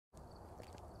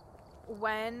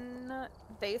when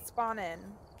they spawn in,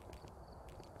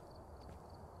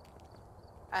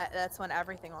 that's when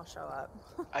everything will show up.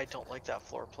 I don't like that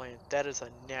floor plan. That is a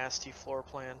nasty floor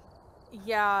plan.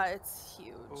 Yeah, it's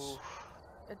huge. Ooh.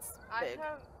 It's big.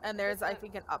 And there's, I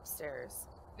think, an upstairs.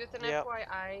 Just an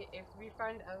FYI, if we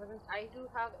find evidence, I do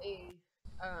have a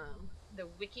the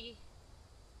wiki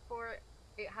for it.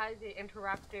 It has an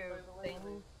interactive thing,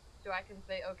 so I can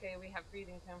say, okay, we have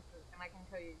freezing temperatures, and I can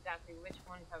tell you exactly which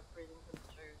ones have freezing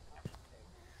temperatures and everything.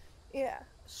 Yeah,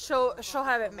 she'll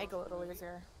have it make it a little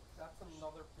easier. That's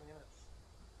another planet.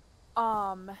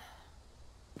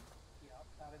 Yeah,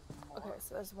 that is Mars. Okay,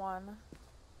 so there's one.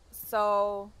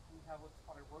 So We have what's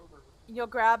called a rover. you'll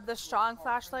grab the strong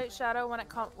flashlight, Shadow, when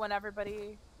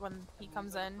when he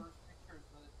comes in.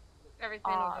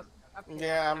 Everything will just appear.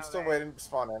 Yeah, I'm still waiting to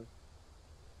spawn in.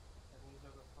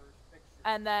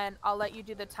 And then I'll let you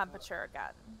do the temperature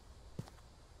again.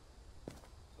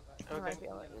 Okay. It might be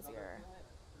a little easier.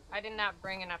 I did not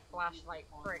bring enough flashlight.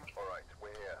 Frick. Alright, we're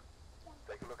here.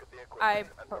 Take a look at the equipment I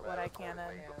and put what I can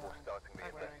in. before starting the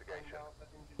investigation.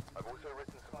 I've also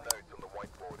written some notes on the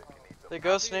whiteboard if you need them. The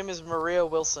ghost's name is Maria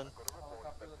Wilson.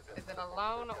 Is it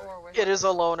alone or with? It is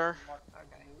a loner.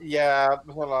 Okay. Yeah,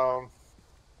 alone.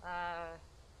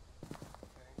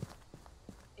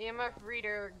 EMF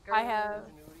reader. Goes, I have.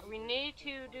 We need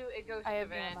to do a ghost I have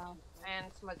event EMF. and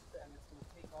smudge them.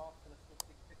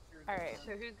 Alright.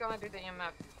 So who's gonna do the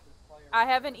EMF? I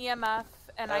have an EMF,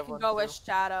 and I I have can one go too. with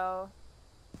Shadow.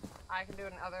 I can do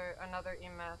another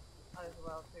EMF as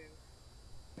well too.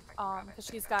 If I can grab it. Because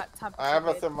she's got temperature. I have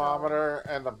a gauge, so- thermometer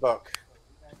and a book.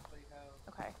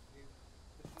 Okay.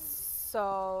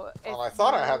 So. If Well, I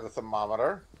thought I you- had the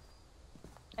thermometer.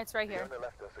 It's right here. Fiona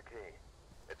left us a key.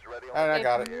 It's ready on And I the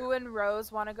got If it. you and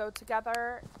Rose want to go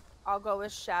together, I'll go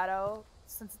with Shadow.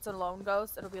 Since it's a lone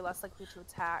ghost, it'll be less likely to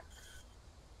attack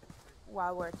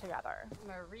while we're together.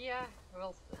 Maria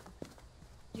Wilson.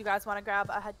 Do you guys want to grab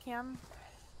a head cam?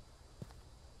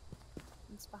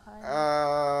 It's behind.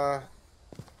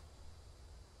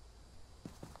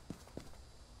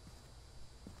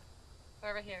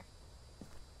 Over here.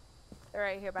 They're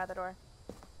right here by the door.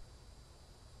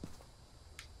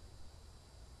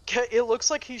 It looks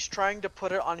like he's trying to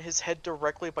put it on his head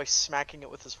directly by smacking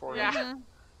it with his forehead. Yeah.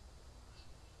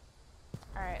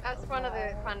 Alright. That's one of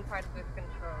the fun parts with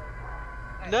controller.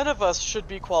 None of us should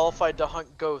be qualified to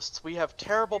hunt ghosts. We have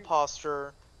terrible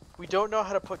posture. We don't know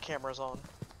how to put cameras on.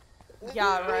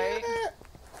 Yeah, right?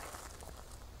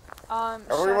 Everyone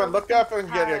Shadow, look we up can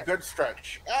and get a cut good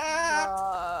stretch.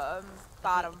 Ah!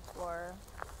 bottom floor.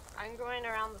 I'm going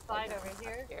around the side over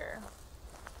here. Here.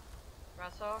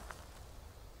 Russell.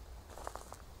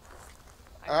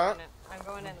 I'm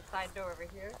going in the side door over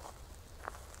here.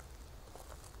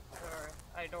 Or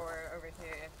a door over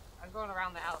here. I'm going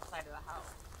around the outside of the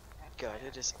house. God,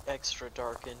 it is extra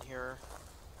dark in here.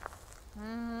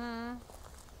 Mm-hmm.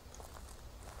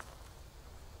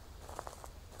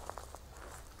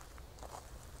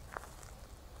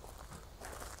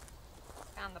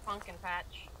 Found the pumpkin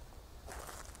patch.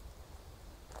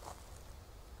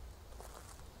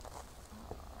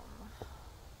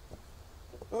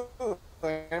 Ooh,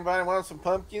 anybody want some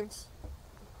pumpkins?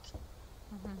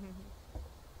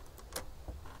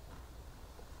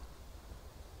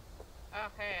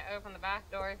 Okay, I opened the back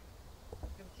door. You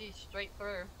can see straight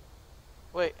through.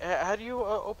 Wait, how do you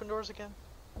open doors again?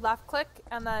 Left click,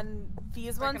 and then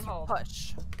these Click ones and you hold.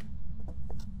 push.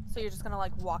 So you're just gonna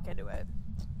like walk into it.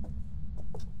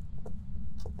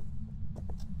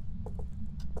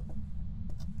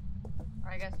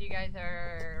 I guess you guys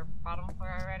are bottom floor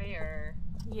already, or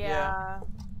Yeah.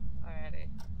 already?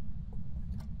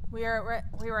 We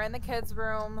were in the kids'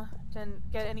 room. Didn't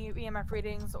get any EMF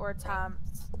readings or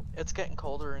temps. It's getting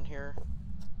colder in here.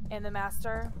 In the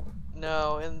master.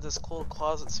 No, in this cool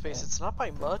closet space, it's not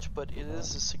by much, but it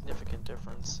is a significant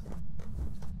difference.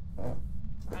 I'm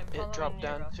It following dropped you,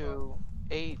 down Russell.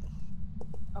 to 8.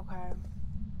 Okay.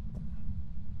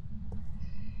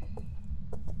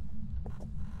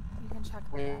 You can check.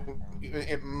 I mean,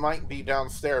 it might be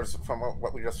downstairs from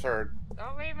what we just heard.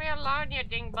 Don't leave me alone, you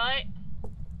dingbutt.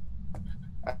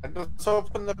 I just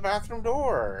opened the bathroom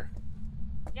door.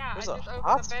 Yeah, There's I a just hot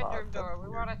opened the spot, bedroom door. that's We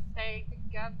weird. want to stay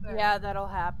together. Yeah, that'll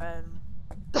happen.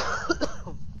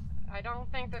 I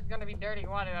don't think there's gonna be dirty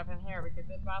water up in here because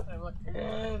this bathroom looks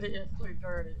hideously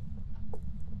dirty.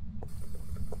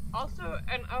 Also,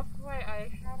 an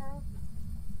FYI, Shadow,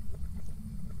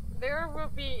 there will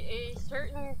be a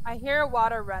certain I hear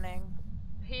water running.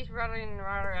 piece running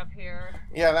water up here.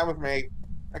 Yeah, that was me.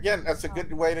 Again, that's a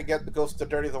good way to get the ghost to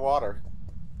dirty the water.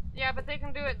 Yeah, but they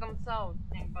can do it themselves,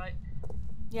 but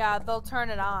Yeah, they'll turn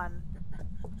it on.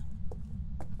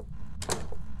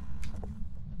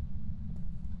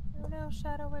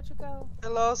 Shadow, where'd you go? I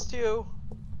lost you.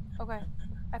 Okay,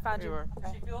 I found There you. you are.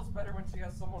 Okay. She feels better when she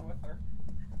has someone with her.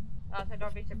 Also,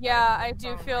 don't be surprised. Yeah, when I the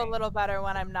do phone feel a rings. little better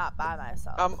when I'm not by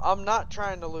myself. I'm not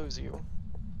trying to lose you.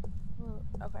 Ooh,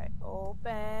 okay,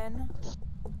 open.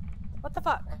 What the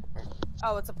fuck?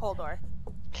 Oh, it's a pull door.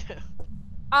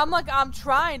 I'm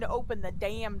trying to open the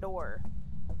damn door.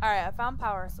 Alright, I found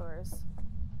power source.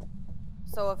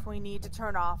 So if we need to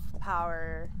turn off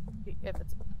power, if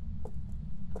it's...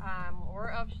 We're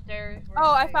upstairs.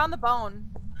 Oh, I found the bone.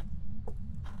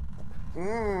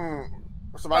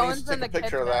 Somebody needs Bones to in take a the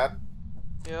picture of that.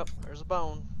 kitchen. Yep, there's a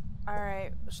bone.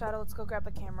 Alright, Shadow, let's go grab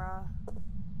the camera.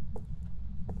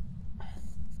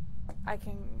 I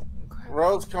can... grab the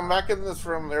Rose, come camera. back in this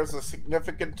room. There's a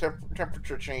significant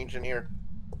temperature change in here.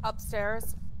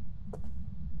 Upstairs.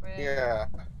 Yeah.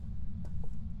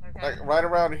 Okay. Like right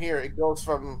around here, it goes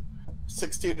from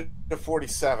 60 to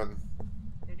 47.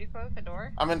 Did you close the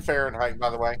door? I'm in Fahrenheit, by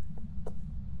the way.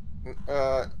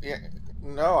 Yeah.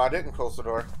 No, I didn't close the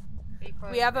door.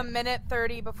 We have a minute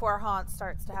 30 before haunt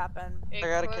starts to happen. It I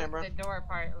got a closed camera. the door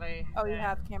partly. Oh, you then.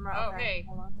 have camera? Oh, Okay. hey.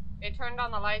 Hold on. It turned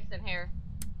on the lights in here.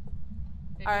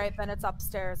 Alright, then it's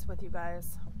upstairs with you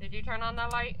guys. Did you turn on the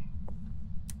light?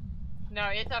 No,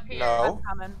 it's up here. No.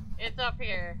 I'm coming. It's up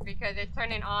here because it's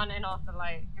turning on and off the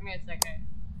light. Give me a second.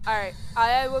 Alright,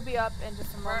 I will be up in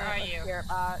just a moment. Where are with you? Spirit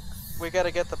box. We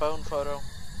gotta get the bone photo.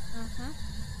 Mm-hmm.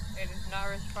 It is not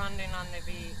responding on the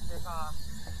beat. It's off.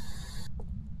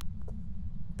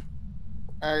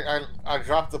 I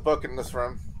dropped the book in this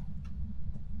room.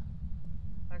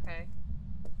 Okay.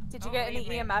 Did you Don't get any leave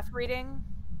me. EMF reading?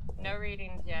 No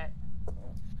readings yet.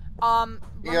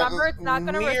 Remember it's not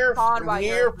gonna respond while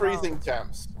near you're freezing alone.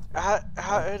 temps. How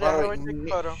By the do I way, take a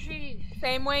photo? Jeez.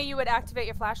 Same way you would activate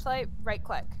your flashlight, right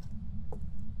click.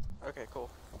 Okay, cool.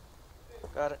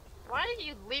 Got it. Why are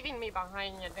you leaving me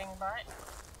behind, you dingbat?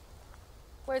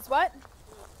 Where's what?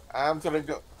 I was gonna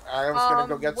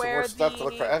go get some more stuff to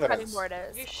look for Where the cutting evidence. board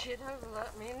is. You should have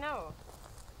let me know.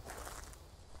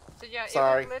 So yeah,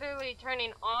 Sorry. it was literally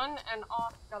turning on and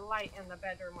off the light in the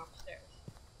bedroom upstairs.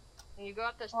 And you go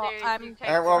up the Well, stairs, I'm- you take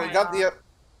Alright, well, we right. got the.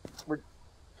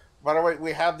 By the way,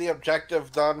 we have the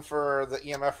objective done for the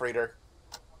EMF reader.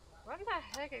 What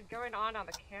the heck is going on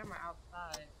the camera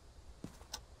outside?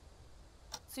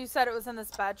 So you said it was in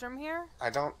this bedroom here? I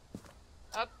don't.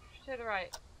 Up to the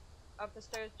right. Up the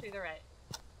stairs to the right.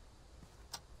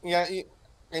 Yeah,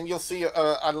 and you'll see.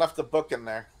 I left the book in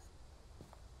there.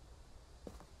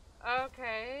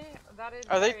 Okay, that is.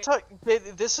 Are they? very-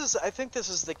 This is. I think this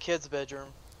is the kids'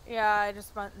 bedroom. Yeah, I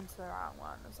just went into the wrong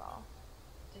one, is all.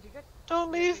 Did you get?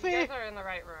 Don't leave You me. guys are in the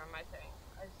right room, I think.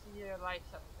 I see your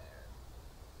lights up there.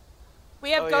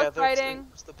 We have Oh yeah, ghost writing.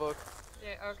 that's the book.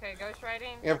 Yeah. Okay. Ghost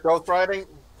writing. You have ghostwriting.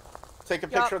 Take a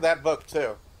Yup. picture of that book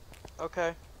too.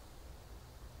 Okay.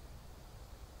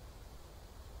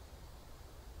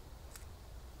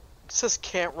 It says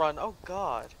can't run. Oh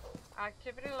god.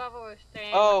 Activity level is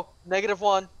staying. Oh,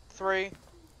 -1, 3.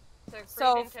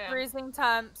 So freezing temp. freezing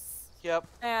temps. Yep.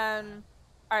 And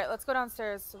alright, let's go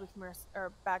downstairs so we can or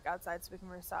back outside so we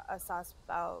can assess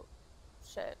about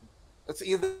shit. It's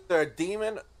either a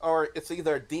demon or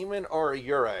a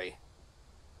Ure.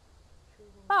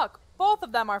 Fuck, both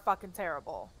of them are fucking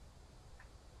terrible.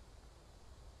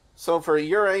 So for a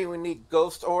Ure, we need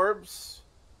ghost orbs.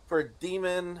 For a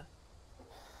demon,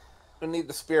 we need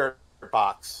the spirit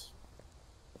box.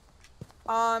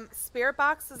 Spirit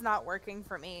box is not working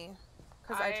for me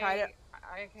because I tried it.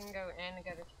 I can go in and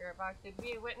get a spirit box. Did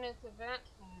we witness event?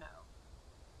 No.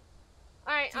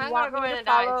 Alright, Do you I'm want gonna go me in to and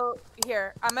die. follow?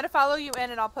 Here, I'm gonna follow you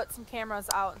in, and I'll put some cameras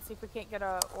out and see if we can't get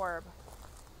a orb.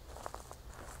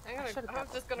 should've I'm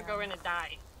kept just this gonna go in and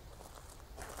die.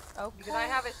 Okay. Because I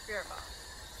have a spirit box.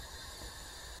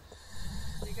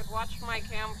 You could watch my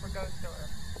cam for ghost orb.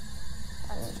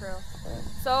 That's true.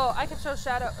 So I can show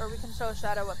Shadow, or we can show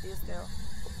Shadow what these do.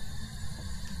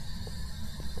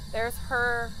 There's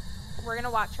her. We're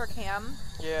gonna watch her cam.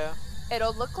 Yeah.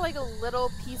 It'll look like a little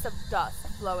piece of dust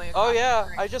flowing. Oh across yeah, the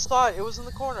screen. I just saw it. It was in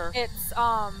the corner. It's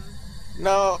No,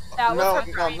 That was no,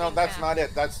 her no, that's cam. not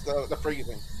it. That's the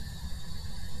freezing.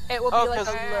 it will Oh, be like a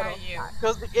 'cause- Where are little. you? speck.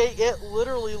 Because it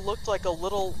literally looked like a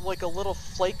little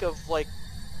flake of like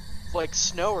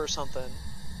snow or something.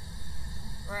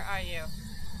 Where are you?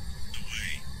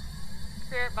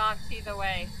 Spirit box either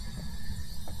way.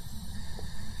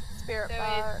 Spirit So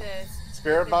box. it's a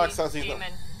Spirit box it's a says he's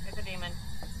demon. It's a demon.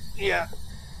 Yeah.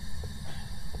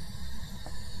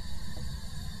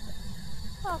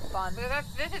 Oh, fun. So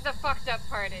this is the fucked up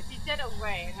part is he said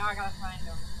away and now I gotta find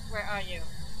him. Where are you?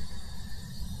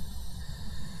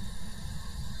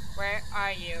 Where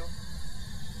are you?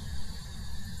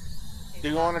 Do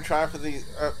you want to try for the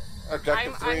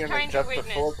objective 3 I'm and trying to objective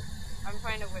witness. 4? I'm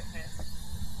trying to witness.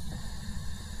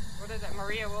 What is it,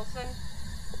 Maria Wilson?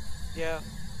 Yeah.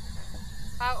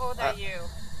 How old are you?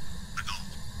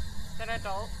 Is it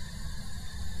adult?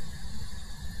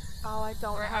 Oh, I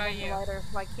don't Where have are any you? lighter,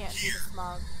 so I can't do the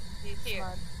smog. He's here.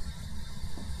 Smudge.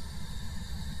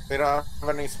 We don't have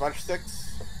any smudge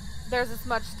sticks? There's a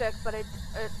smudge stick, but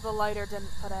the lighter didn't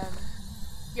put in.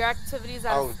 Your activity's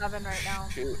at a 7 right now.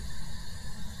 Shoot.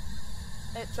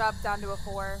 It dropped down to a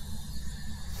 4.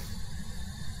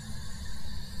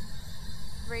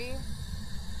 3,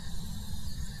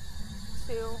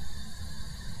 2.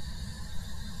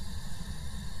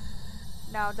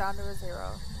 Now down to a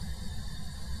 0.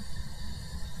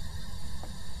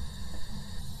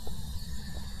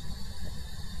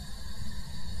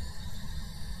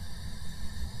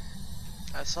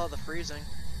 I saw the freezing.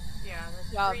 Yeah,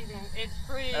 it's Yup. freezing. It's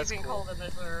freezing cool. cold in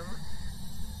this room.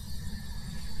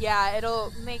 Yeah,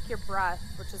 it'll make your breath,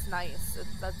 which is nice.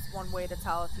 That's one way to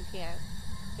tell if you can't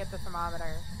get the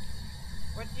thermometer.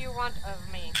 What do you want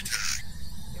of me?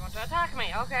 You want to attack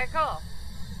me? Okay, cool.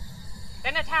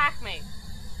 Then attack me.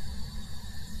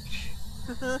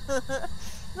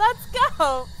 Let's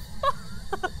go!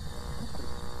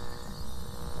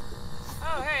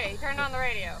 Oh, hey, turn on the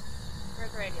radio.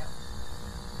 Where's the radio?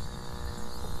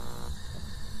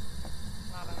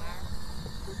 Not in there.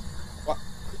 What?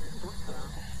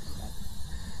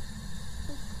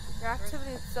 Your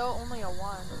activity is still only a 1.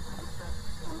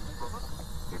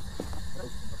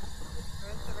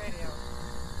 Where's the radio?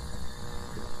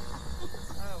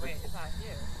 Oh, wait, it's not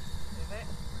here. Is it?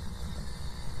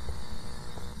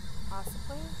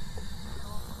 Possibly?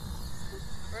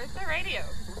 Where's the radio?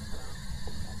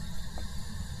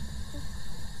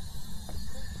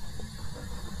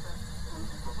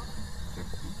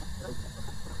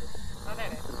 Oh, there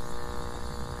it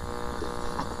is.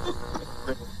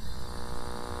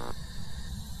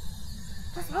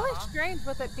 It's really strange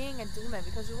with it being a demon,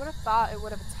 because you would have thought it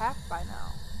would have attacked by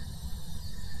now.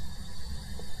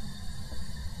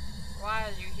 Why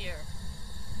are you here?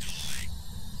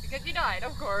 Because you died,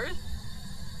 of course.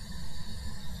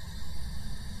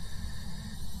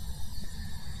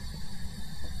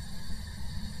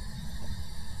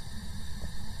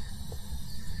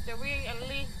 So we at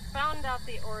least found out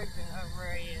the origin of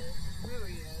where he is, who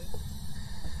he is,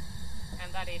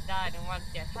 and that he died and wants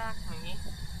to attack me.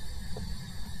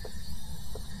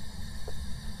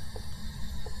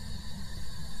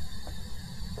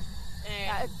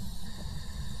 Yeah, And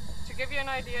to give you an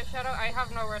idea, Shadow, I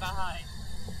have nowhere to hide.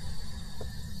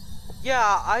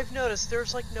 Yeah, I've noticed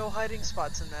there's like no hiding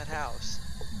spots in that house.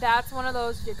 that's one of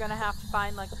those you're gonna have to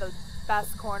find like the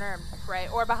best corner and pray,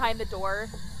 or behind the door,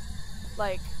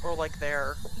 like Or like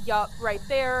there. yup, right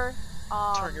there.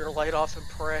 Turn your light off and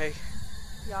pray.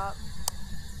 Yup.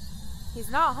 He's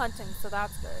not hunting, so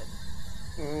that's good.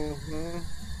 Mm-hmm.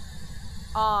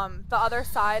 The other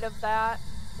side of that,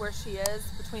 where she is,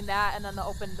 between that and then the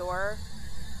open door,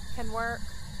 can work.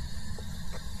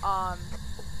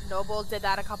 Noble did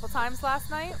that a couple times last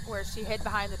night, where she hid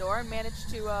behind the door and managed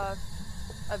to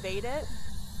evade it.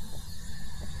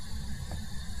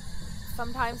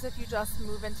 Sometimes if you just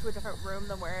move into a different room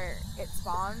than where it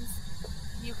spawns,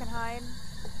 you can hide,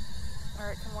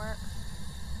 or it can work.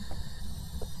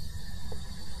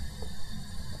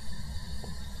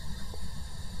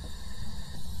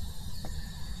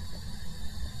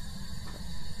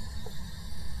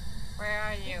 Where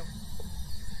are you?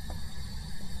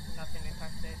 Nothing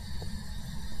detected.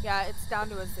 Yeah, it's down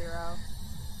to a 0.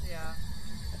 Yeah.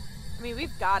 I mean,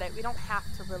 we've got it. We don't have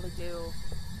to really do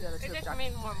the other two It just objectives.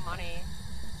 means more money.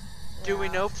 Do we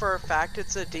Yeah. know for a fact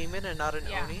it's a demon and not an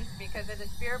Yeah, Oni? because of the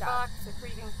spirit Yeah. box, the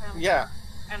freezing temp, Yeah.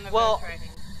 and the Well- ghost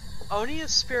writing. Oni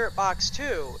is Spirit Box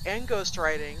too, and Ghost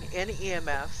Writing, and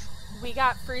EMF. We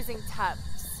got freezing temps.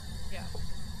 Yeah.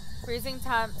 Freezing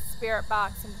temps, spirit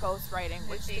box, and ghost writing,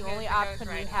 which see, the here's only the ghost option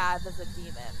we writing. have is a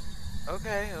demon.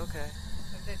 Okay, okay.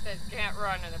 As it says, can't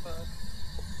run in the book.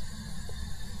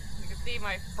 You can see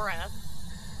my breath.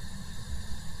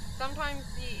 Sometimes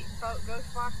the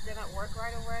ghost box didn't work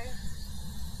right away.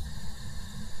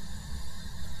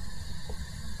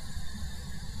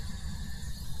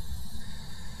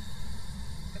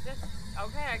 But this,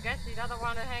 okay, I guess he doesn't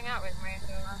want to hang out with me,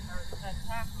 so or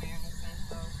attack me or anything,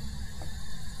 so.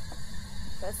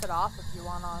 Piss it off if you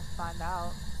want to find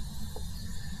out.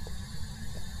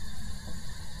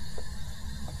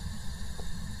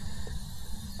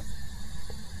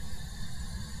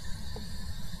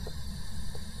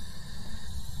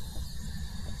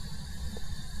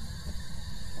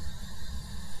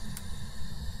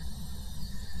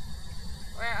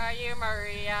 Where are you,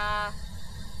 Maria?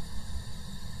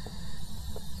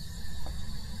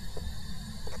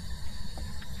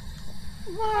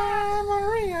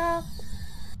 Maria.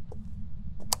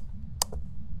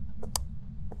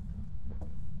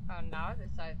 Oh, now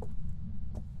this side.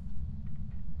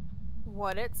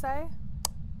 What'd it say?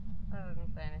 I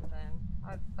didn't say anything.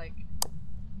 I was like,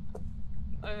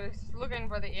 I was looking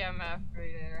for the EMF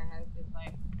reader, and I was just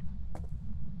like,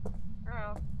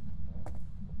 oh,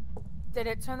 Did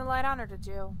it turn the light on or did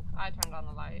you? I turned on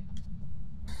the light.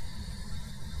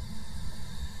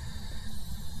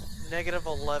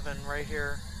 -11 right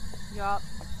here. Yup.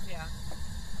 Yeah.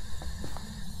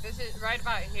 This is right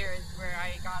about here is where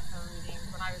I got the readings.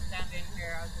 When I was standing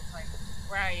here, I was just like,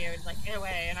 where are you? It's like, get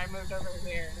away. And I moved over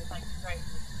here, and it's like, right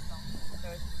here. So,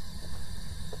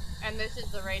 and this is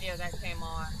the radio that came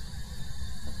on.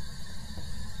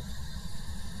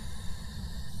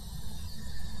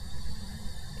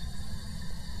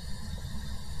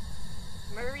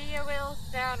 Maria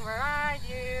Wilson, where are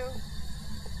you?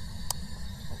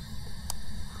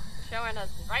 Showing us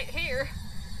right here.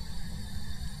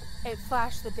 It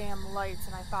flashed the damn lights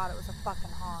and I thought it was a fucking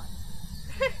haunt.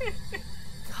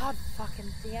 God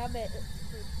fucking damn it. It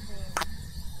freaked me.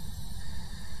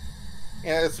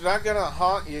 Yeah, it's not gonna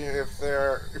haunt you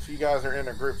if you guys are in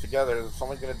a group together. It's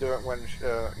only gonna do it when you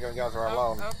guys are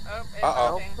alone. Oh, it's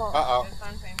Uh-oh. hunting. Uh-oh. It's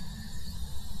hunting.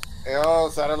 Oh,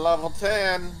 it's at a level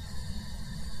 10.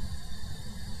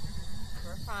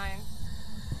 We're fine.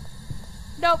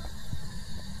 Nope.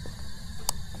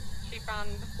 She found.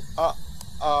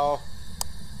 Oh.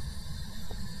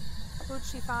 Who'd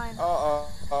she find?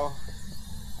 Oh.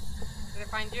 Did it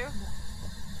find you?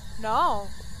 No.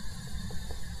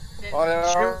 Did,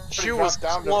 Well, She was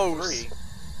down close. to 3.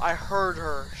 I heard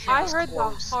her. She I was heard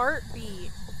close. the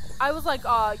heartbeat. I was like,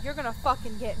 you're gonna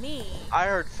fucking get me. I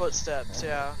heard footsteps,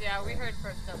 yeah. yeah, we heard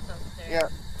footsteps upstairs.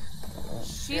 Yeah.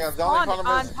 She Yeah, the only spawned problem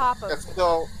on is top of it's me.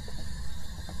 still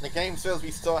the game says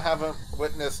we still haven't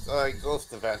witnessed a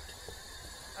ghost event.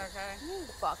 Okay. You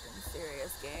fucking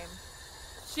serious game.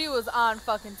 She was on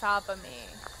fucking top of me.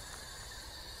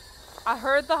 I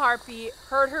heard the heartbeat,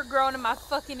 heard her groan in my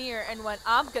fucking ear, and went,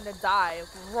 I'm gonna die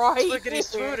right Swiggity here.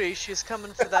 swooty, she's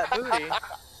coming for that booty.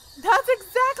 That's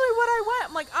exactly what I went.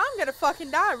 I'm like, I'm gonna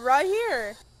fucking die right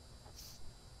here.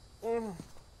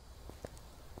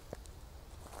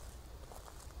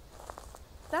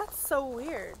 That's so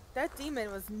weird. That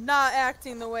demon was not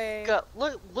acting the way. God,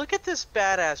 look at this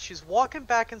badass. She's walking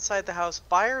back inside the house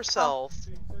by herself.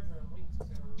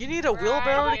 You need a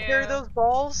wheelbarrow to carry those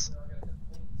balls?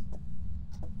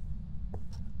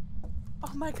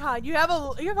 Oh my god, you have a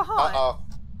haunt.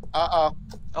 Uh-oh.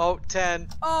 Oh, 10.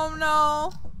 Oh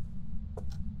no.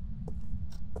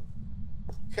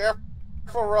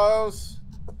 Careful, Rose.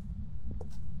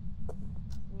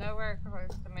 Nowhere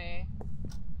close to me.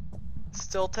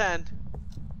 Still 10.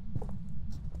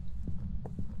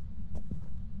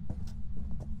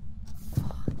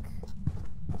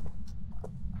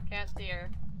 Can't see her.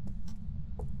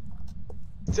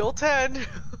 Still 10.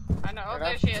 I know. Oh, We're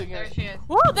there not she is. seeing There it. she is.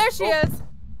 Whoa, there she is.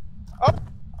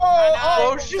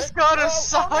 Oh, she's got a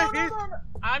sign. no.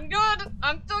 I'm good.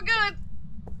 I'm still good.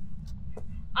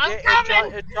 I'm It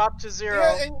coming. dropped to 0.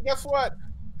 Yeah, and guess what?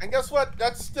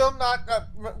 That's still not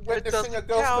witnessing a doesn't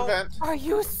ghost count. event. Are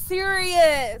you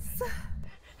serious?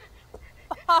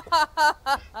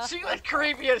 She was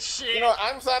creepy as shit. You know,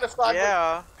 I'm satisfied.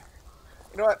 Yeah.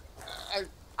 You know what?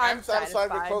 I'm satisfied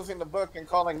with satisfied. closing the book and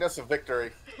calling this a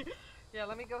victory. Yeah,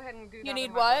 let me go ahead and do that. You need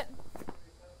in my what?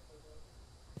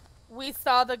 We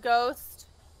saw the ghost.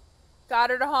 Got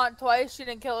her to haunt twice. She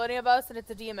didn't kill any of us, and it's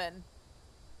a demon.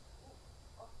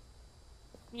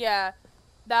 Yeah,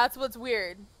 that's what's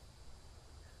weird.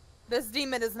 This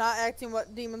demon is not acting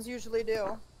what demons usually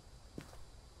do.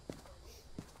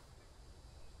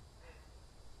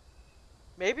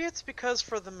 Maybe it's because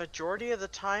for the majority of the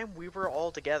time we were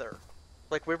all together.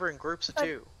 Like we were in groups of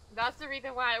 2. That's the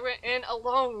reason why I went in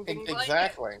alone. Didn't like it.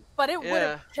 Exactly. But it would Yeah.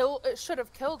 have killed. It should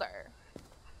have killed her.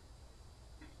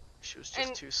 She was just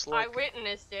And too slick. I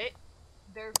witnessed it,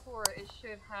 therefore it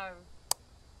should have.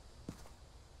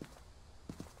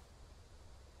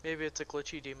 Maybe it's a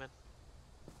glitchy demon.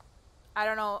 I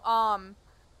don't know.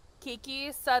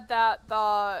 Kiki said that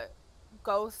the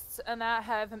ghosts and that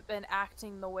haven't been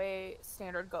acting the way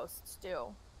standard ghosts do.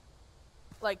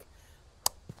 Like,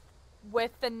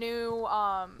 with the new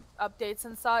updates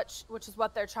and such, which is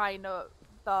what they're trying to,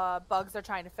 the bugs they're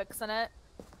trying to fix in it,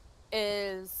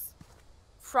 is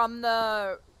from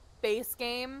the base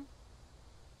game,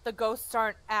 the ghosts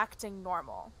aren't acting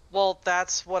normal. Well,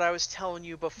 that's what I was telling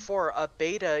you before. A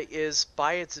beta is,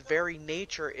 by its very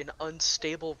nature, an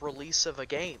unstable release of a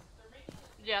game.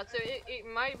 Yeah, so it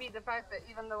might be the fact that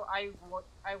even though I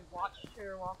watched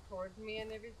her walk towards me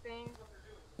and everything,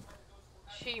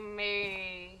 she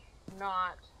may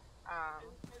not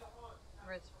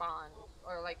respond,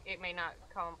 or like it may not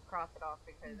come cross it off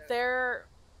because of...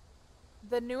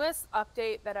 The newest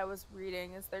update that I was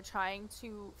reading is they're trying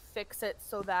to fix it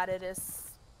so that it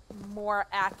is more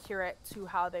accurate to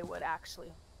how they would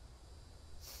actually.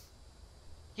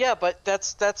 Yeah, but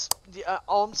that's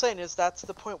all I'm saying is that's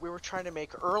the point we were trying to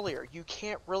make earlier. You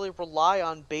can't really rely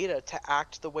on beta to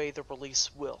act the way the release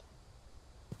will.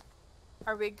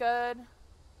 Are we good?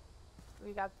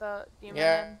 We got the demon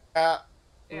Yeah.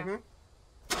 in? Mm-hmm.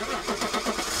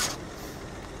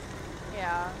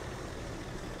 Yeah.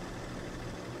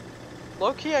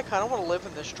 Low-key, I kind of want to live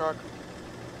in this truck.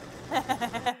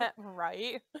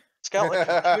 Right? It's got like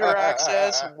computer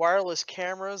access, and wireless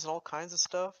cameras, and all kinds of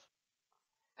stuff.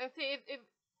 And see, if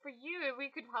for you, we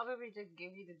could probably just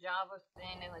give you the job of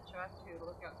staying in the truck to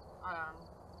look at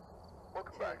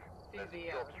Welcome to back. see There's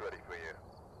the jobs ready for you.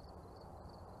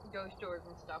 ghost doors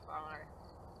and stuff on our...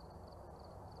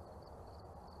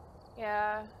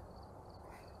 Yeah.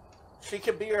 She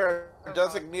could be our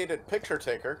designated picture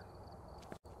taker.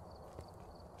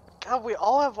 God, we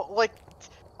all have like,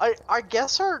 I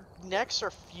guess our necks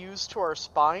are fused to our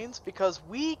spines because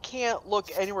we can't look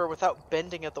anywhere without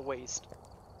bending at the waist.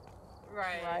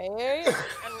 Right. Right?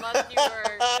 Unless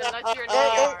you're in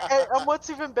VR. And what's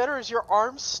even better is your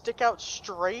arms stick out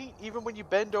straight even when you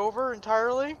bend over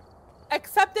entirely.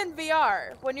 Except in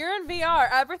VR. When you're in VR,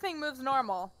 everything moves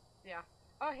normal. Yeah.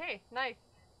 Oh, hey, nice.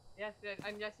 Yes,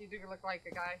 and yes, you do look like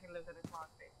a guy who lives in his mom's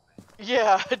basement.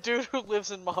 Yeah, a dude who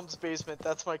lives in mom's basement.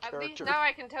 That's my At character. least now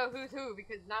I can tell who's who,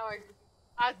 because now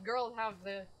us girls have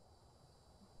the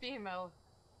female.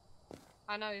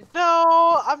 I know.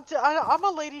 No, I'm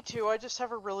a lady too. I just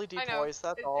have a really deep voice.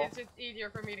 That's all. It's just easier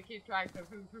for me to keep track of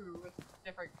who's who with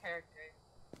different characters.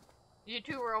 You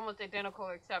two were almost identical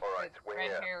except Alright, with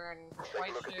red hair and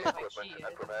white look at shirt the like she equipment is,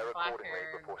 and prepare and black accordingly hair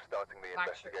and before starting the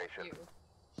black shirt like investigation. you.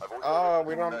 I've also Oh, written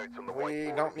we some notes on the don't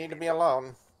whiteboard don't if need you to be them.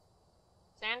 alone.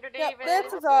 Sandra Yep, Davis.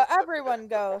 this is a everyone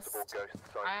ghost. Possible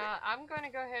ghost sighting. I'm going to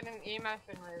go ahead and EMF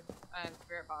in with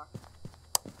Spirit Box.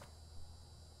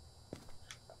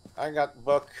 I got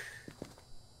book,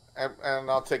 and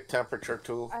I'll take temperature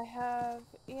too. I have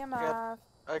EMF,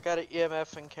 I got an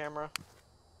EMF and camera.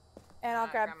 and I'll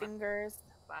grab grab my- fingers.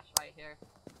 Flashlight here.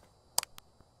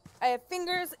 I have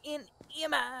fingers in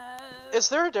EMF. Is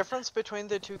there a difference between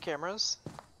the two cameras?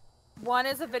 One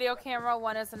is a video camera,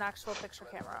 one is an actual picture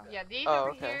camera. Yeah, these Oh, over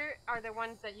okay. here are the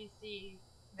ones that you see,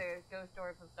 the ghost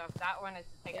orbs and stuff. That one is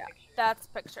to take Yeah, pictures. that's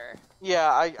picture.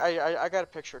 Yeah, I got a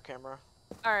picture camera.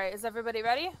 Alright, is everybody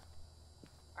ready?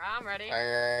 I'm ready.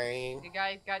 Aye, You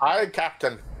guys got aye, your...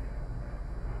 Captain.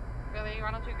 Billy,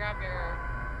 why don't you grab your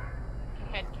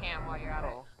head cam while you're at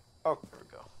it? Oh, There we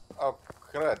go. oh,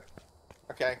 good.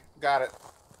 Okay, got it.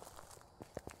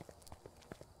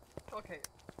 Okay,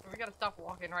 we gotta stop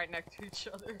walking right next to each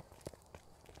other.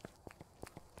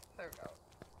 There we go.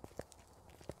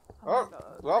 Oh, my God.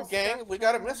 well, This gang, stuff- we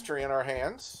got a mystery in our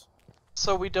hands.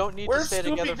 So we don't need Where's to stay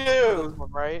together for Scooby-Doo? this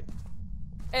one, right?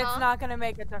 It's Huh? not gonna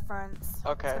make a difference.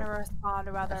 Okay. It's gonna respond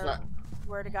to It's whether not-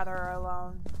 we're together or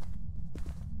alone.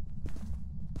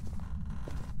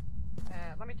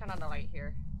 Let me turn on the light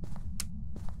here.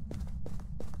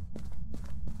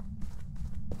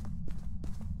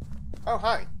 Oh,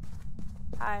 hi.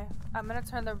 Hi. I'm gonna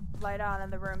turn the light on in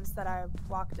the rooms that I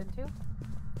walked into.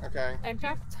 Okay. In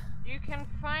fact, You can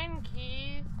find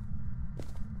keys.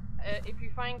 If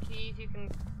you find keys, you can,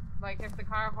 like, if the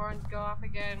car horns go off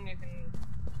again, you can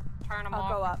turn them I'll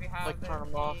off go up. if you have Like the turn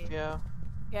them off, key. yeah.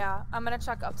 yeah, I'm gonna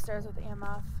check upstairs with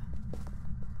EMF.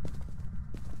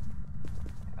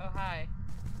 Oh, hi.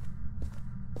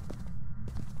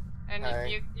 And Hi.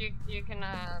 you can,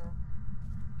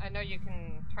 I know you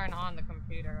can turn on the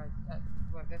computer,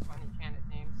 well, this one you can, it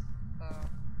seems, so,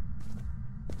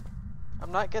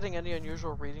 I'm not getting any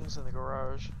unusual readings in the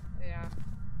garage. yeah.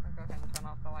 I'll go ahead and turn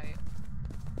off the light.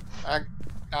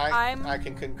 I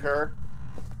can concur.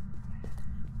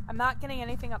 I'm not getting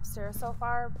anything upstairs so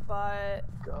far, but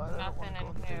God, I don't want Nothing to go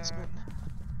in in the here. basement.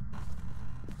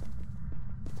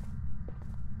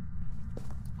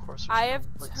 Of course, there's I no have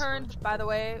light turned, switch. by the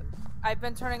way, I've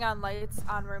been turning on lights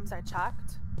on rooms I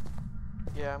checked,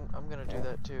 Yeah, I'm gonna do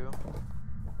that too.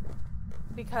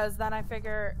 because then I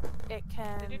figure it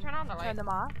can Did you turn on the light? them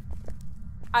off.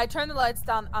 I turned the lights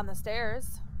down on the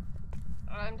stairs.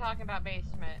 I'm talking about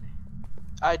basement.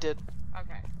 I did.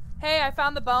 Okay. Hey, I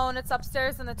found the bone. It's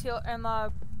upstairs in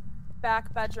the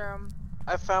back bedroom.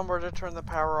 I found where to turn the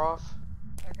power off.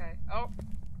 Okay. Oh.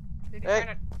 Did you Hey. turn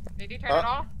it? Did you turn it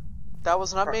off? That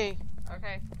was not me.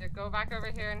 Okay. Just go back over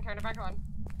here and turn it back on.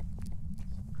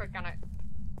 Click on it.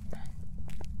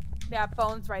 Yeah,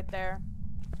 phone's right there.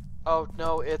 Oh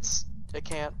no, it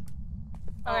can't.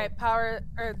 Okay, power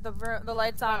or the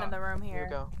lights on No. in the room Here we here.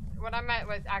 go. What I meant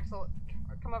was Axel.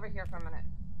 Come over here for a minute.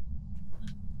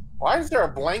 Why is there a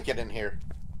blanket in here?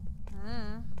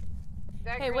 Mm.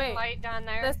 That Hey, green wait. light down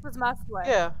there. This was messed with.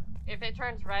 Yeah. If it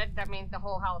turns red, that means the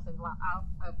whole house is out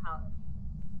of power.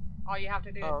 All you have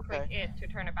to do is click it to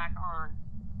turn it back on.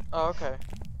 Oh, okay.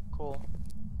 Cool.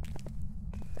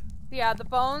 Yeah, the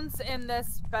phone's in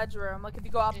this bedroom. Like if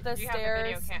you go up the You have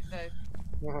stairs.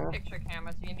 the picture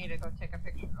camera, so you need to go take a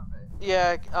picture of it.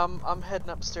 Yeah, I'm heading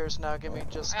upstairs now. Give me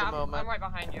just a moment. I'm right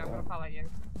behind you. I'm gonna follow you.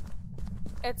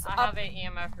 It's I up. have an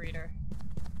EMF reader.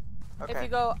 Okay. If you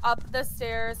go up the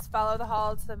stairs, follow the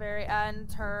hall to the very end,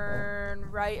 turn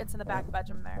right. It's in the back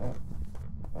bedroom there.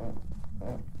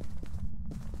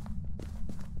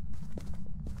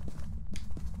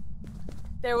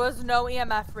 There was no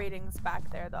EMF readings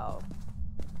back there though.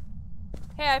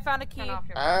 Hey, I found a key. Turn off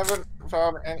your I haven't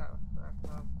found any.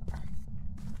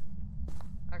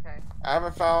 Okay. I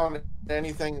haven't found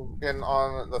anything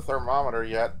on the thermometer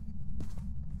yet.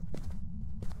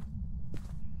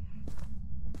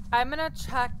 I'm gonna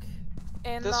check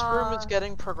in This room is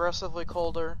getting progressively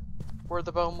colder. Where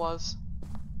the bone was.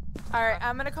 Alright,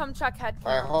 I'm gonna come check head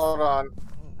Alright, cams. hold on.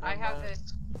 I have this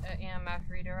EMF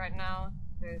reader right now.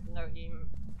 There's no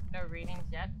readings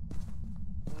yet.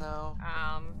 No. we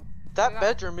That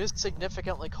bedroom is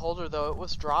significantly colder though. It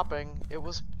was dropping. It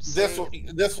was. This.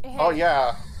 Hey. Oh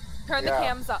yeah. Turn the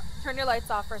cams up. Turn your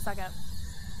lights off for a second.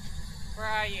 Where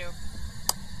are you?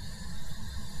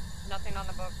 Nothing on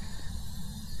the book.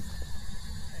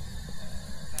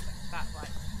 That light.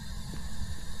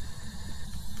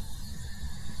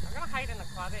 I'm gonna hide in the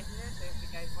closet here, so if you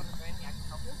guys want to join me, I can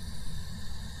help you.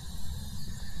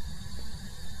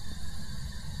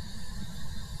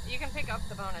 You can pick up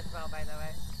the bone as well, by the way.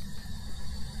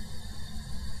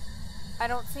 I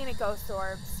don't see any ghost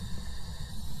orbs.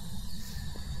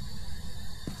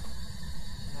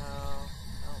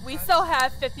 No. We still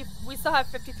have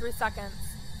 53 seconds.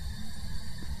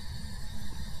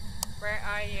 Where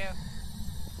are you?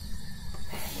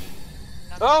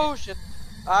 Oh shit!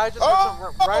 I just heard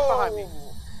something right behind me.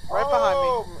 Right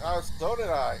behind me. So did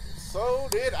I. So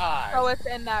did I. Oh, it's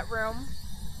in that room.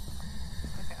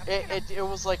 Okay, It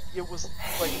was like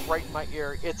right in my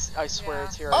ear. I swear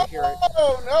it's here. I hear it.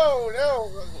 Oh no!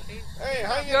 Hey,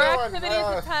 how you Your doing? activity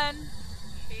is a 10.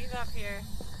 She's up here.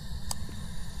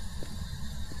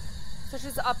 So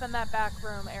she's up in that back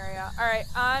room area. Alright,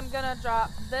 I'm gonna drop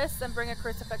this and bring a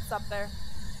crucifix up there.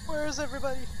 Where is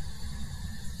everybody?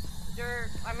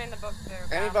 I'm in the book there.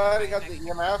 Anybody got the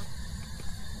EMF?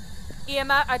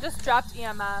 EMF, I just dropped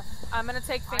EMF. I'm gonna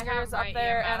take I have fingers up my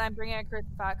there EMF. and I'm bringing a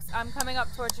crucifix. I'm coming up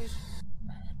towards you.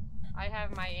 I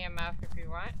have my EMF if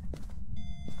you want.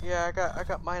 Yeah, I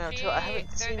got mine out too. I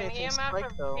haven't seen There's anything an EMF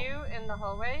spike of though. 2 in the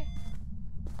hallway.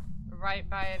 Right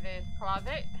by this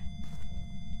closet.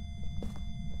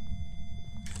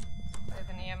 There's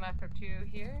an EMF of 2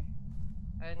 here.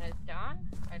 And it's done.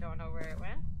 I don't know where it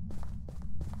went.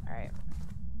 Alright.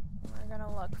 We're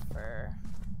gonna look for...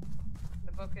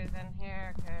 The book is in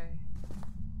here, okay.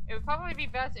 It would probably be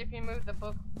best if you move the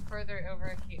book further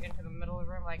over into the middle of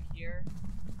the room, like here.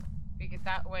 Because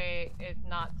that way it's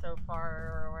not so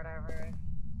far or whatever.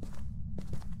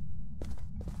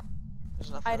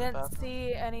 There's nothing I in the didn't bathroom.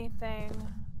 see anything.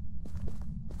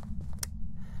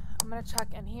 I'm gonna check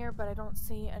in here, but I don't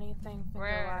see anything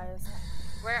finger-wise.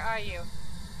 Where are you?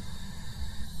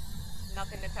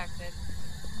 Nothing detected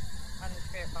on the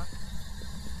spirit box.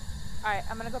 Alright,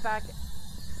 I'm gonna go back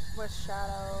with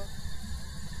Shadow.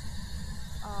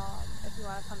 If you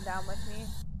want to come down with me,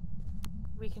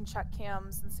 we can check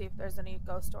cams and see if there's any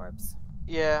ghost orbs.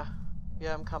 Yeah,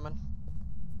 I'm coming.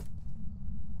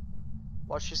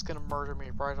 Well, she's gonna murder me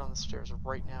right on the stairs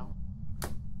right now.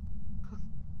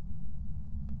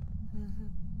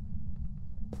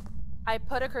 I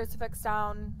put a crucifix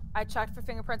down. I checked for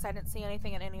fingerprints. I didn't see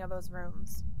anything in any of those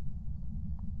rooms.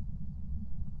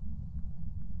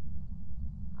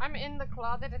 I'm in the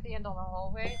closet at the end of the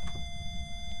hallway.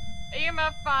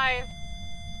 EMF 5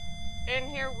 in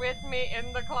here with me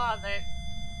in the closet.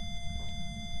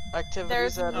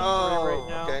 Activities at 3 Oh, right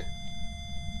now. okay.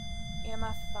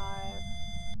 EMF 5.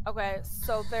 Okay,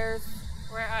 so there's...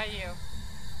 Where are you?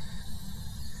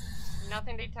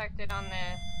 Nothing detected on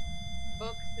the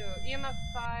book, so EMF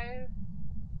 5.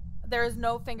 There's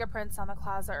no fingerprints on the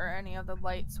closet or any of the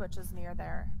light switches near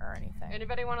there or anything.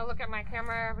 Anybody want to look at my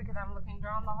camera because I'm looking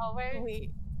down the hallway?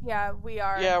 We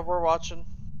are. Yeah, we're watching.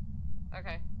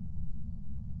 Okay.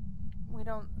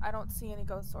 I don't see any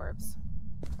ghost orbs.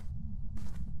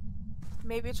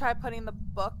 Maybe try putting the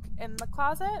book in the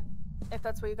closet, if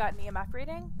that's where you got an EMF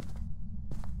reading.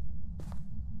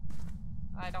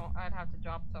 I'd have to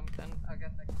drop something. I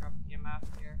guess I can drop the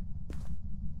EMF here.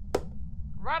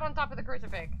 Right on top of the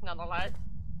crucifix, nonetheless.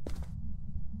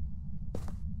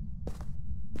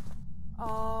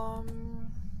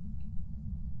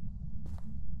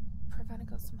 Preventing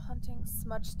ghosts from hunting.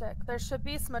 Smudge stick. There should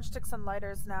be smudge sticks and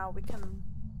lighters now. We can...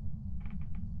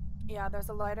 Yeah, there's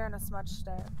a lighter and a smudge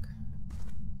stick.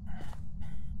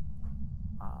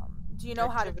 Do you know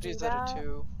how to do that? Activities at a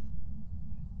 2.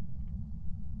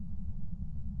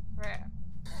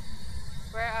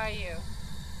 Where are you?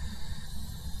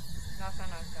 Nothing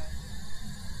outside.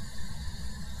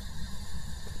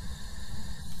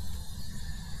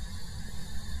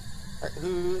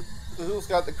 Who's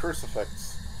got the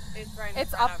crucifix? It's right in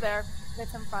It's front up of me. there.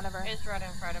 It's in front of her. It's right in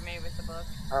front of me with the book.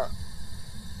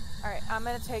 Alright, I'm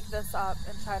gonna take this up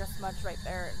and try to smudge right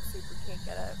there and see if we can't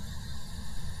get it.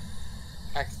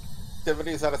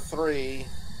 Activities at a 3.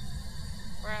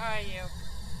 Where are you?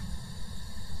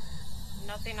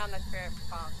 Nothing on the spirit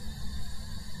box.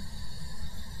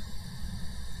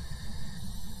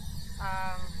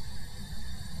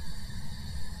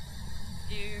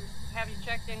 Have you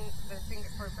checked in the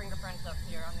fingerprints up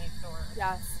here on these doors?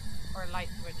 Yes. Or light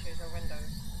switches or windows?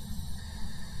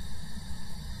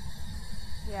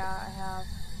 Yeah, I have.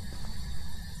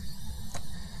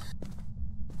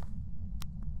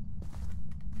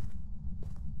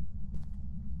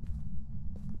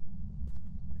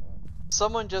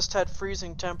 Someone just had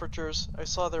freezing temperatures. I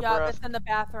saw their Yeah, breath. it's in the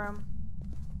bathroom.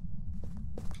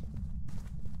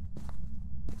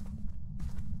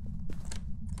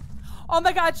 Oh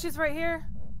my god, she's right here.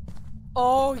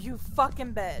 Oh, you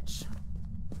fucking bitch.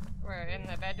 We're in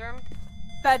the bedroom?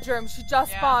 Bedroom, she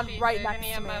just spawned right there's next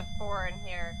to an me. EMF 4 in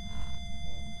here.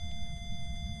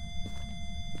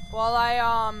 Well, I,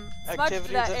 smudged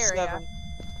Activities that at area. 7.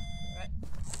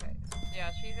 Okay. Yeah,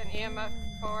 she's an EMF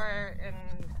 4 in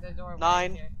the doorway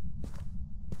 9. here.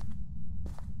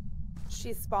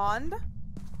 She spawned,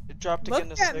 It dropped again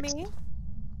looked to at 6. me,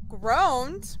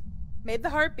 groaned, made the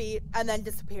heartbeat, and then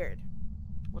disappeared.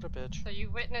 What a bitch. So you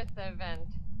witnessed the event,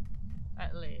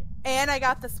 at least. And I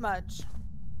got the smudge.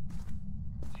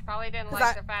 She probably didn't 'Cause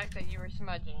like the fact that you were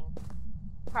smudging.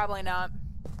 Probably not.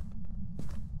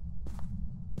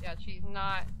 Yeah, she's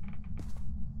not.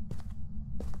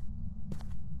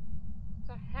 What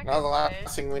the heck Now is the last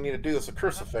this? thing we need to do is a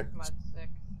crucifix. Smudge stick.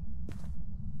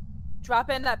 Drop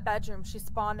in that bedroom. She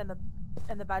spawned in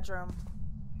the bedroom,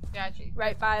 Yeah,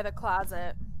 right by the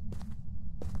closet.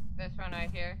 this one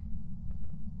right here.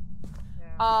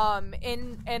 Yeah.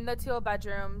 In the teal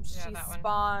bedroom, Yeah, she that one.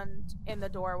 spawned in the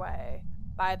doorway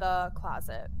by the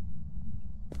closet.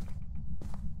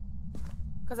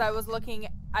 Because I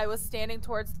was standing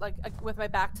towards, like, with my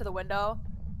back to the window,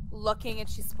 looking, and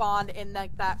she spawned in,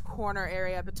 like, that corner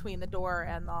area between the door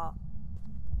and the...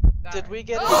 Did we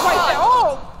get Oh, right there!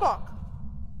 Oh, fuck!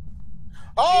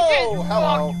 Oh,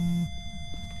 hello.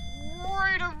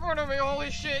 Right in front of me,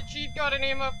 holy shit, she got an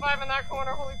EMF 5 in that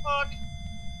corner, holy fuck!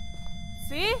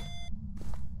 See?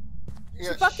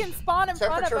 Yeah, She fucking spawned in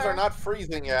front of temperatures her. are not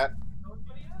freezing yet.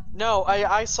 No,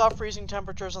 I saw freezing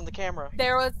temperatures on the camera.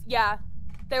 There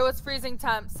was freezing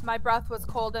temps. My breath was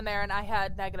cold in there, and I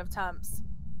had negative temps.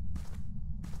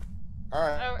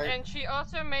 Alright. Oh, and she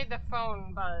also made the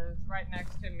phone buzz right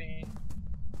next to me.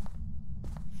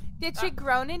 Did she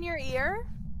groan in your ear?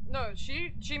 No,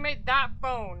 she made that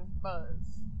phone buzz.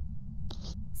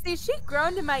 See, she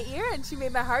groaned in my ear, and she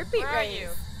made my heartbeat Where are raise. you?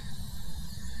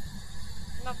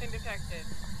 Nothing detected.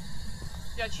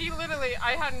 Yeah, she literally,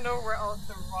 I had nowhere else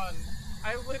to run.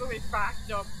 I literally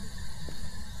backed up.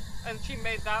 And she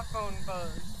made that phone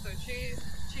buzz. So she's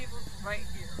right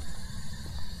here.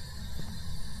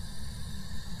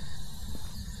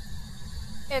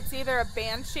 It's either a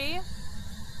banshee,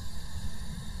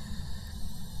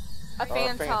 a Or a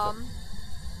phantom. phantom.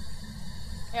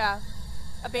 Yeah,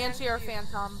 a banshee or a Banshee.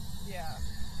 phantom. Yeah.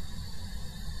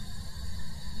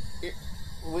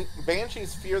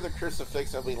 Banshees fear the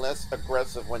crucifix and be less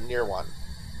aggressive when near one.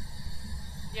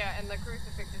 Yeah, and the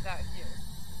crucifix is out here.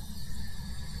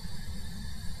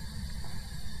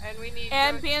 And we need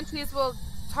And to- banshees will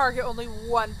target only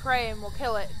one prey and will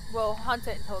kill it. Will hunt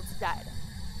it until it's dead.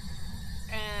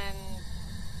 and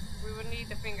we would need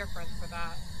the fingerprints for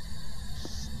that.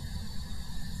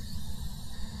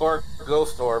 Or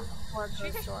ghost orb. Or She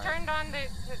ghost just orb. turned on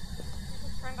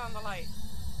the light.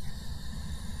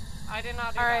 I did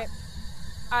not do All right,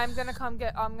 that. I'm gonna come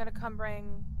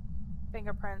bring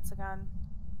fingerprints again.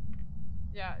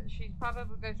 Yeah,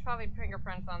 there's probably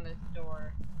fingerprints on this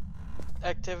door.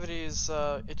 activities,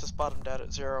 it just bottomed out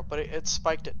at 0, but it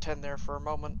spiked at 10 there for a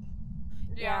moment.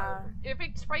 Yeah. If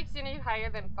it spikes any higher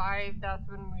than 5, that's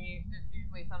when there's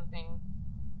usually something.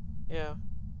 Yeah.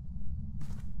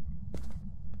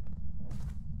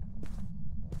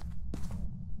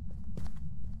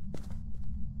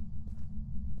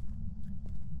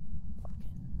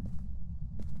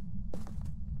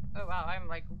 Oh wow, I'm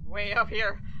like way up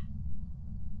here.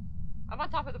 I'm on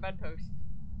top of the bedpost.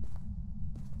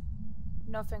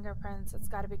 No fingerprints. It's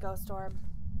got to be ghost orb.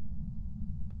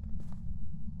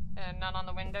 And none on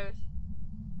the windows.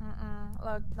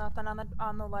 Look, nothing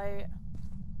on the light.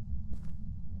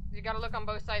 You gotta look on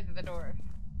both sides of the door.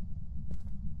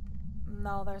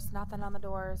 No, there's nothing on the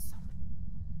doors.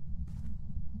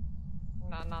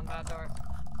 None on that door.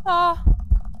 Oh,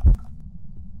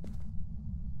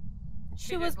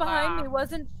 She she was just behind me, laughed.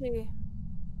 wasn't she?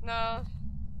 No,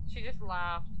 she just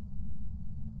laughed.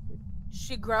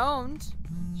 She groaned.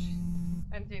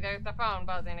 And see, there's the phone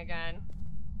buzzing again.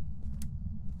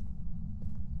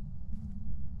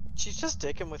 She's just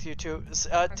dicking with you too.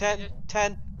 Okay, 10.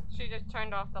 10. She just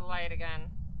turned off the light again.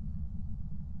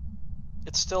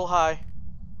 It's still high.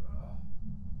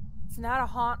 It's not a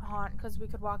haunt because we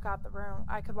could walk out the room.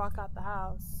 I could walk out the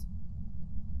house.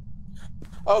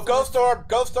 Oh, ghost orb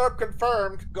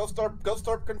confirmed. Ghost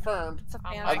orb confirmed. It's a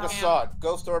I phantom. I just saw it.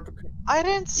 Ghost orb. I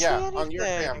didn't see Yeah, anything. on your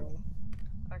cam.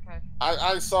 Okay.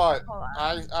 I saw it. Hold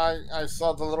on. I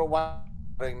saw the little white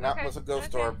thing. That Okay, was a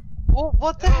ghost okay. orb. Well,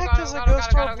 what the Oh, heck got does it, a got it,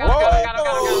 ghost got it, orb got it, look got it, like? got it, got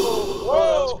it.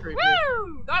 Oh, that's creepy.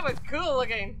 Woo! That was cool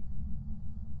looking.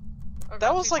 Okay,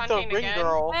 That was she's like the hunting ring again.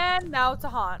 girl. And now it's a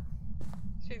haunt.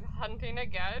 She's hunting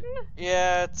again.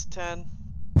 Yeah, it's 10.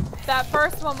 That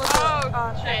first one was Oh,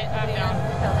 a shit, I'm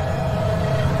video.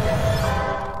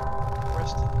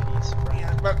 Rest in peace, friend.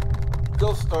 Yeah, but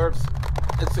ghost orbs.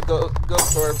 It's a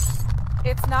ghost orbs.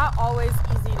 It's not always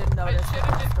easy to I notice. should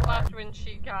have just ghost orb. flashed when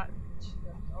she got.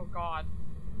 Oh god.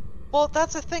 Well,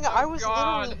 that's the thing. I was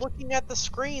God. literally looking at the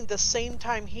screen the same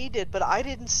time he did, but I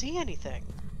didn't see anything.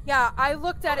 Yeah, I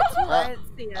looked at it too. I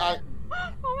didn't see it. Oh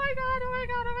my god! Oh my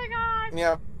god! Oh my god!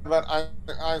 Yeah, but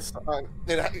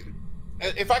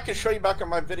if I could show you back on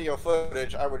my video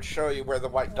footage, I would show you where the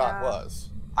white dot Yeah. was.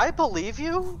 I believe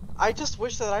you. I just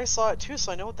wish that I saw it too,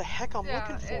 so I know what the heck I'm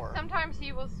looking for. Sometimes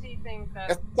he will see things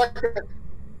that.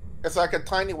 It's like a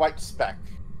tiny white speck.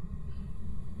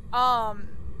 I'm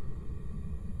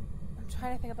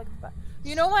trying to think of like,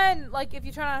 you know when like if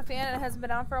you turn on a fan and it hasn't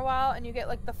been on for a while, and you get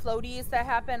like the floaties that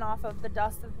happen off of the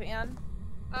dust of the fan.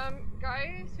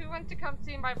 Guys, who wants to come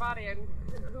see my body and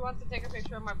who wants to take a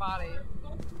picture of my body?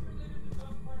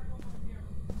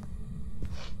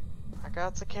 I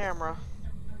got the camera.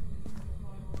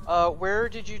 Where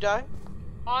did you die?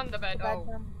 On the bed. The Oh.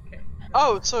 bedroom. Okay.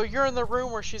 Oh, so you're in the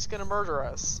room where she's gonna murder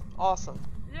us. Awesome.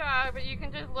 Yeah, but you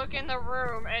can just look in the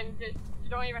room and just you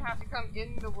don't even have to come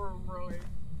in the room, really.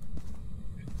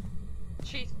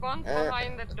 She spun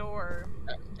behind the door.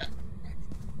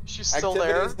 She's still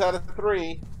there. Activities out of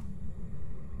 3.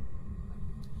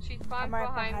 She spun I'm right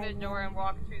behind the behind door you. and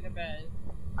walked to the bed.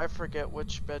 I forget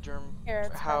which bedroom. Here,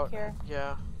 it's how? back here.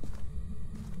 Yeah.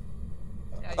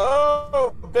 Yeah,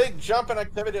 Oh, big jump in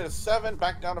activity to 7,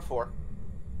 back down to 4.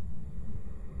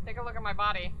 take a look at my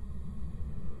body.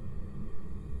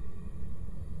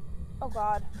 Oh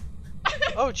God.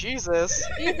 Oh Jesus.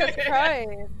 Jesus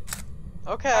Christ.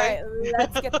 Okay. Alright,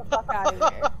 let's get the fuck out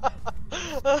of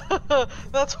here.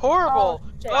 That's horrible. Oh,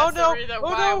 shit. Oh, That's no. the reason Oh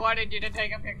why I no. wanted you to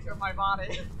take a picture of my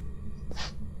body.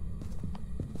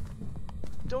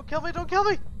 Don't kill me. Don't kill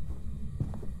me.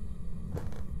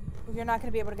 You're not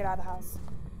gonna be able to get out of the house.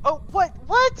 Oh, what?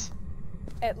 What?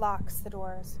 It locks the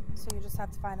doors, so you just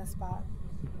have to find a spot.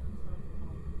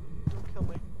 Don't kill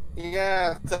me.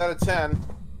 Yeah, it's out of 10.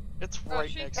 It's Oh, right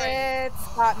she next tried- to me.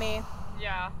 It's got me.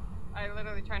 Yeah, I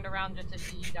literally turned around just to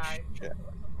see you die.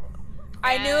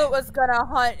 I knew it was gonna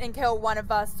hunt and kill one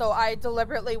of us, so I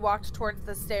deliberately walked towards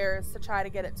the stairs to try to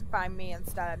get it to find me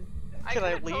instead. Can I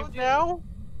could've told leave you now?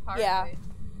 hardly. Yeah.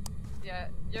 Yeah,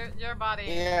 your body.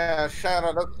 Yeah,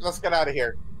 Shadow, let's get out of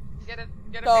here. Get a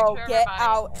So picture get of her body.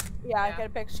 out. Yeah, Yeah. get a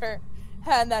picture,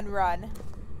 and then run.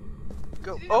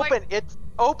 Go. She's like- Open it.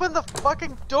 Open the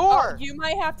fucking Oh, door. you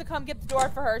might have to come get the door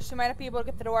for her. She might not be able to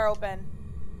get the door open.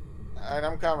 Alright,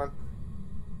 I'm coming.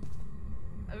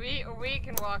 We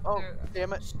can walk Oh, through.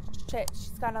 damn it. Shit, she's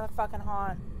got another fucking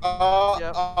haunt.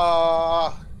 Yep.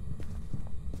 I'm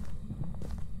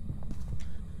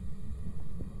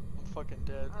fucking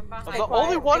dead. I'm behind I'm Stay the quiet,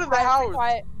 only one stay in the quiet, house. Stay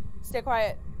quiet. Stay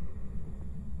quiet.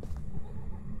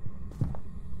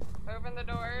 Open the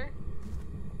door.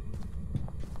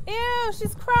 Ew,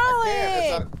 she's I crawling.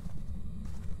 can't.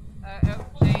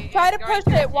 She Try is to going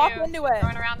push it, towards walk you. into it.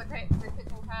 Going around the kitchen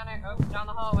counter. Oh, down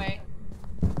the hallway.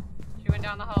 She went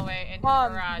down the hallway into the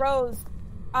garage. Rose,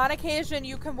 on occasion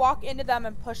you can walk into them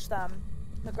and push them.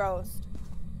 The ghost.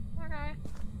 Okay.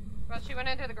 Well, she went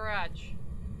into the garage.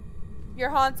 Your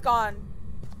haunt's gone.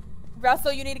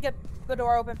 Russell, you need to get the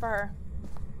door open for her.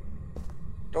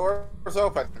 Door's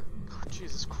open. Oh,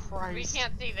 Jesus Christ. We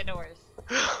can't see the doors.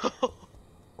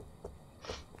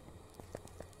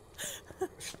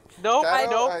 Nope, Shadow,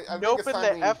 nope, I think nope it's in time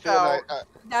the we F do it. out.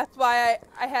 That's why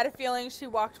I had a feeling she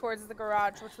walked towards the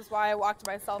garage, which was why I walked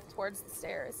myself towards the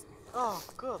stairs. Oh,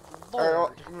 good All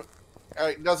lord.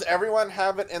 right, does everyone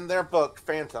have it in their book,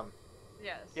 Phantom?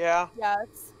 Yes. Yeah. Yes.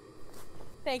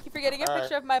 Thank you for getting a All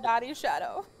picture right. of my body,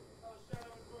 Shadow.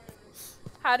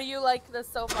 How do you like this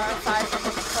so far, aside from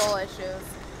the control issues?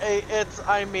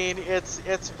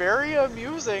 It's very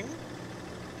amusing.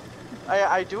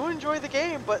 I do enjoy the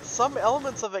game, but some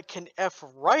elements of it can F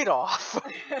right off.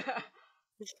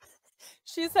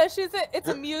 She says it's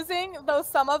amusing, though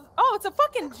some of... Oh, it's a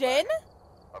fucking gin?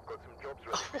 I've got some jobs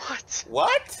ready for you. What?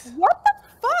 What? What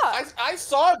the fuck? I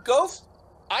saw a ghost.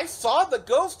 I saw the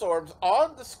ghost orbs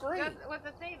on the screen. That's what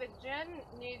the thing. The gin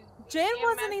needs. Gin EMS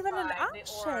wasn't even an side, the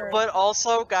option. orb. But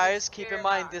also, guys, keep in Spirit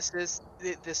mind box.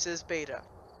 this is beta,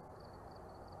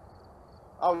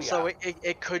 Oh yeah. so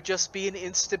it could just be an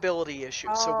instability issue.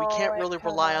 So we can't Oh, it really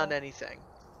rely on could've. anything.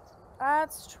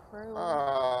 That's true.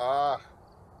 What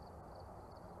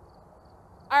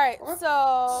Alright,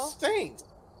 so... stinks?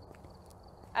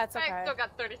 That's okay. I still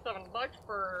got $37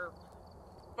 for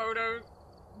photos,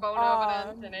 bone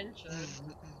evidence, and inches.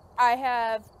 I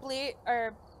have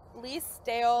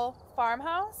Bleasdale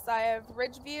Farmhouse. I have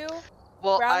Ridgeview.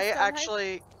 Well, Brownstone I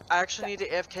Heights? actually need to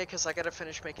AFK because I gotta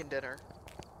finish making dinner.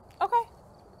 Okay.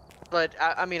 But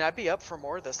I mean, I'd be up for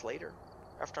more of this later,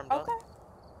 after I'm done. Okay.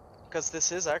 Because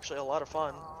this is actually a lot of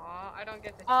fun. Aw, I don't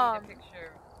get to see the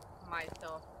picture of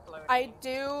myself floating. I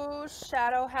do,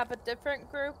 Shadow, have a different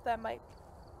group that might,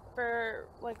 for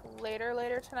like later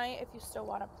tonight, if you still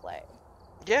want to play.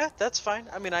 Yeah, that's fine.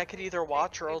 I mean, I could either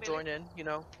watch or I'll Really? join in. You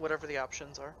know, whatever the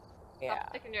options are. Yeah. Stop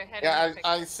sticking your head Yeah, in the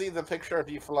I picture. see the picture of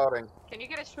you floating. Can you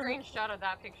get a screenshot of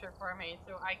that picture for me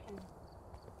so I can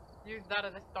use that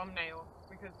as a thumbnail?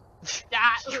 Because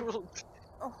that You-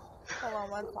 Oh, hold on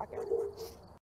one second.